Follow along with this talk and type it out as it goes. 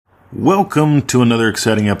Welcome to another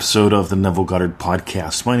exciting episode of the Neville Goddard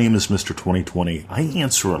Podcast. My name is Mr. 2020. I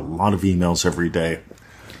answer a lot of emails every day.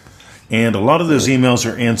 And a lot of those emails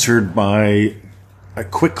are answered by a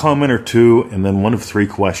quick comment or two and then one of three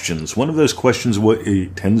questions. One of those questions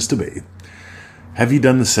it tends to be, have you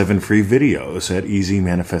done the 7 free videos at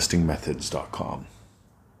easymanifestingmethods.com?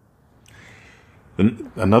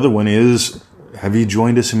 Another one is, have you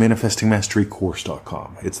joined us at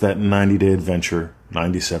manifestingmasterycourse.com? It's that 90-day adventure,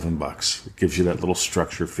 $97. It gives you that little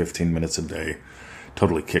structure, 15 minutes a day.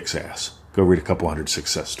 Totally kicks ass. Go read a couple hundred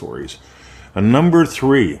success stories. Number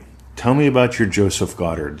 3, tell me about your Joseph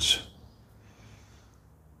Goddards.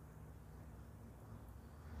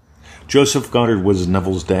 Joseph Goddard was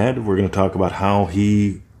Neville's dad. We're going to talk about how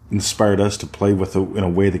he inspired us to play with in a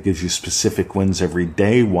way that gives you specific wins every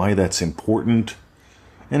day, why that's important.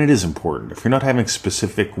 And it is important. If you're not having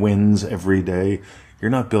specific wins every day, you're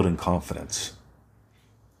not building confidence.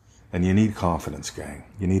 And you need confidence, gang.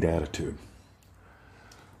 You need attitude.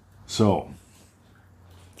 So,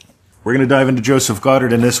 we're going to dive into Joseph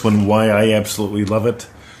Goddard in this one, why I absolutely love it,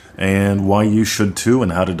 and why you should too,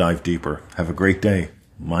 and how to dive deeper. Have a great day.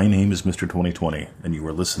 My name is Mr. 2020, and you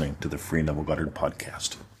are listening to the Free Neville Goddard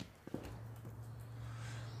Podcast.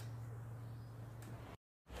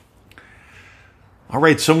 All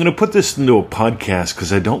right, so I'm going to put this into a podcast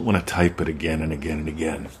because I don't want to type it again and again and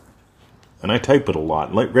again. And I type it a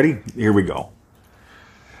lot. Ready? Here we go.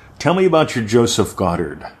 Tell me about your Joseph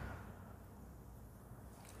Goddard.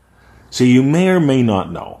 See, you may or may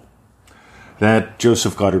not know that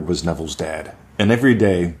Joseph Goddard was Neville's dad. And every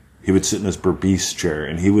day he would sit in his Berbice chair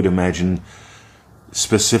and he would imagine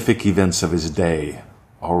specific events of his day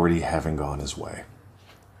already having gone his way.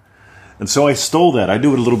 And so I stole that. I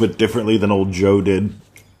do it a little bit differently than old Joe did.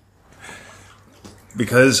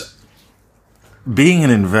 Because being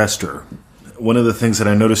an investor, one of the things that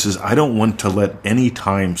I notice is I don't want to let any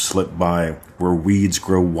time slip by where weeds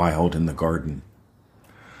grow wild in the garden.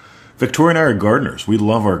 Victoria and I are gardeners. We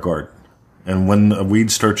love our garden. And when a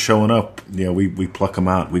weed starts showing up, we pluck them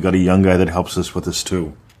out. We got a young guy that helps us with this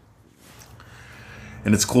too.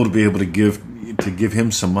 And it's cool to be able to give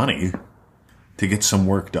him some money to get some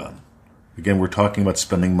work done. Again, we're talking about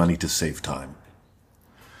spending money to save time.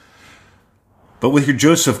 But with your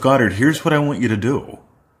Joseph Goddard, here's what I want you to do.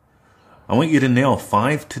 I want you to nail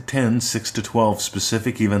 5 to 10, 6 to 12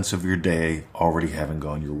 specific events of your day already having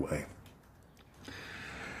gone your way.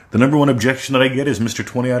 The number one objection that I get is, Mr.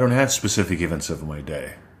 20, I don't have specific events of my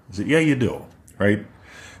day. I said, yeah, you do, right?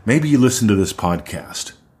 Maybe you listen to this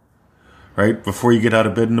podcast, right? Before you get out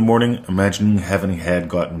of bed in the morning, imagine having had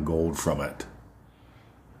gotten gold from it.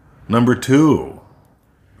 Number 2,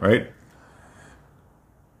 right?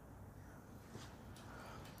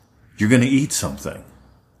 You're going to eat something.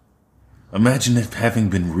 Imagine it having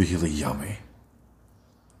been really yummy.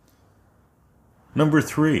 Number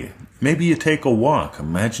 3, maybe you take a walk.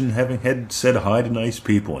 Imagine having said hi to nice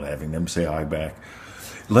people and having them say hi back.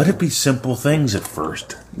 Let it be simple things at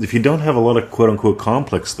first. If you don't have a lot of quote-unquote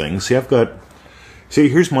complex things,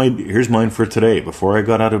 here's mine for today. Before I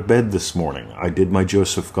got out of bed this morning, I did my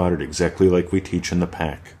Joseph Goddard exactly like we teach in the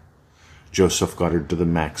pack.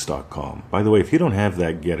 JosephGoddardToTheMax.com. By the way, if you don't have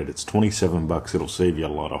that, get it. It's $27. It'll save you a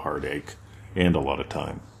lot of heartache and a lot of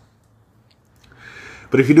time.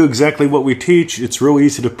 But if you do exactly what we teach, it's real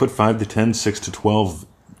easy to put 5 to 10, 6 to 12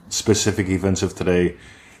 specific events of today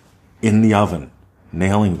in the oven,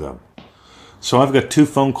 nailing them. So I've got 2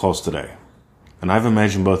 phone calls today. And I've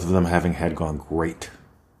imagined both of them having had gone great.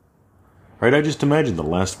 Right? I just imagined the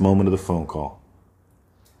last moment of the phone call.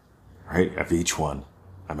 Right? Of each one.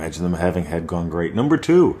 I imagine them having had gone great. Number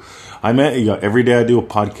 2, every day I do a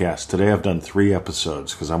podcast. Today I've done 3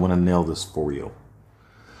 episodes because I want to nail this for you.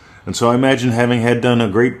 And so I imagine having had done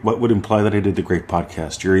what would imply that I did the great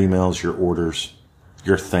podcast. Your emails, your orders,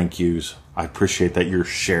 your thank yous. I appreciate that, your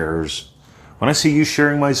shares. When I see you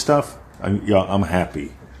sharing my stuff, I'm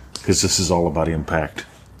happy. Because this is all about impact.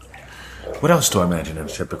 What else do I imagine in a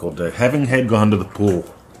typical day? Having had gone to the pool.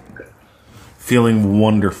 Feeling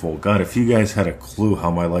wonderful. God, if you guys had a clue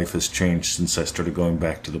how my life has changed since I started going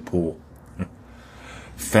back to the pool.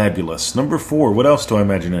 Fabulous. Number 4, what else do I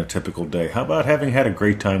imagine in a typical day? How about having had a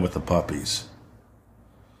great time with the puppies?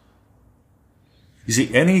 You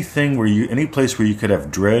see, any place where you could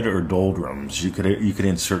have dread or doldrums, you could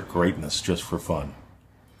insert greatness just for fun.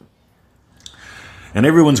 And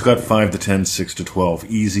everyone's got 5 to 10, 6 to 12,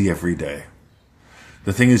 easy every day.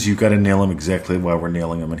 The thing is, you've got to nail them exactly while we're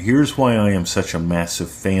nailing them. And here's why I am such a massive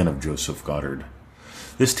fan of Joseph Goddard.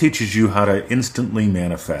 This teaches you how to instantly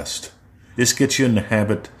manifest. This gets you in the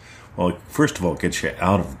habit, well, first of all, it gets you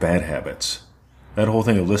out of bad habits. That whole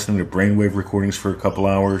thing of listening to brainwave recordings for a couple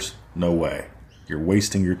hours, no way. You're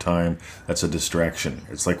wasting your time. That's a distraction.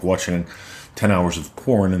 It's like watching 10 hours of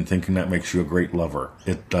porn and thinking that makes you a great lover.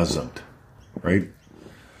 It doesn't, right?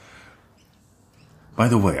 By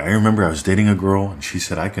the way, I remember I was dating a girl and she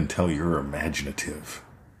said, I can tell you're imaginative,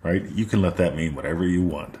 right? You can let that mean whatever you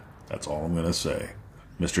want. That's all I'm going to say.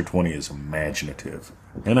 Mr. 20 is imaginative.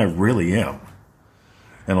 And I really am.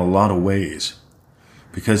 In a lot of ways.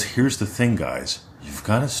 Because here's the thing, guys. You've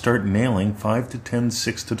got to start nailing 5 to 10,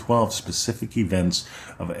 6 to 12 specific events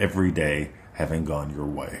of every day having gone your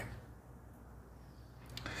way.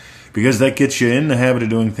 Because that gets you in the habit of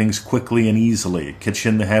doing things quickly and easily. It gets you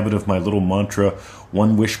in the habit of my little mantra,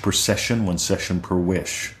 1 wish per session, 1 session per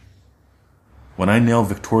wish. When I nail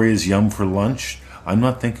Victoria's Yum for lunch, I'm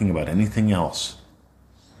not thinking about anything else.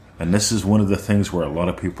 And this is one of the things where a lot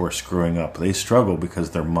of people are screwing up. They struggle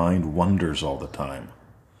because their mind wanders all the time.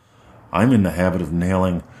 I'm in the habit of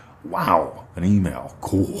nailing, wow, an email,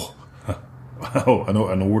 cool. Wow,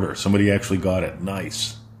 an order, somebody actually got it,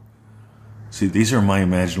 nice. See, these are my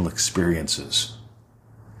imaginal experiences.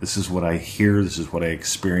 This is what I hear, this is what I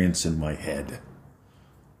experience in my head.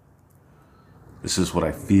 This is what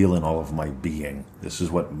I feel in all of my being. This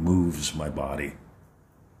is what moves my body.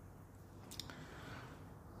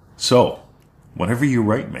 So, whenever you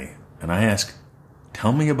write me and I ask,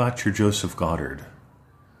 tell me about your Joseph Goddard,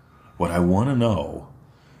 what I want to know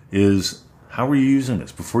is, how are you using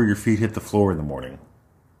this before your feet hit the floor in the morning?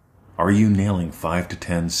 Are you nailing 5 to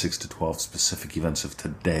 10, 6 to 12 specific events of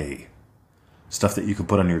today? Stuff that you can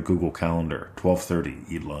put on your Google Calendar. 12:30,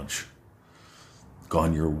 eat lunch.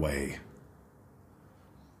 Gone your way.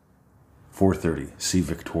 4:30, see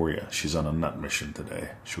Victoria. She's on a nut mission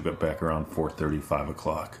today. She'll get back around 4:30, 5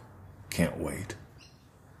 o'clock. Can't wait.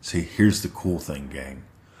 See, here's the cool thing, gang.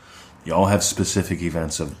 You all have specific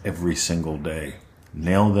events of every single day.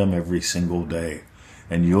 Nail them every single day.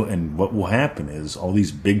 And what will happen is all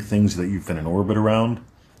these big things that you've been in orbit around,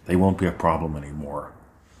 they won't be a problem anymore.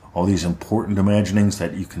 All these important imaginings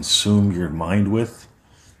that you consume your mind with,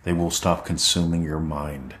 they will stop consuming your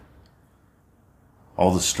mind.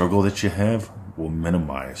 All the struggle that you have will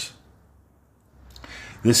minimize.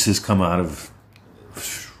 This has come out of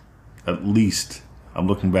at least, I'm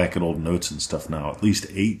looking back at old notes and stuff now, at least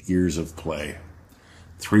 8 years of play.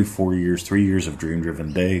 3 years of Dream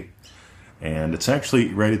Driven Day. And it's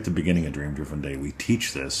actually right at the beginning of Dream Driven Day. We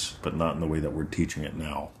teach this, but not in the way that we're teaching it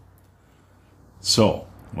now. So,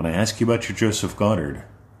 when I ask you about your Joseph Goddard,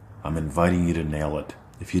 I'm inviting you to nail it.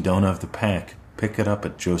 If you don't have the pack, pick it up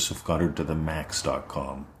at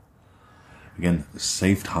josephgoddardtothemax.com. Again,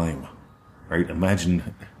 save time, right?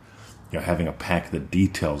 Imagine having a pack that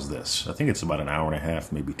details this. I think it's about an hour and a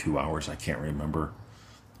half, maybe 2 hours. I can't remember.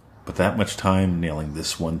 But that much time nailing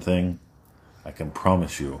this one thing, I can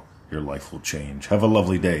promise you, your life will change. Have a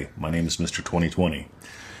lovely day. My name is Mr. 2020,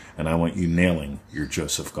 and I want you nailing your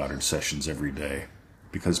Joseph Goddard sessions every day,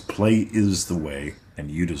 because play is the way, and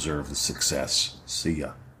you deserve the success. See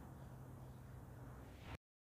ya.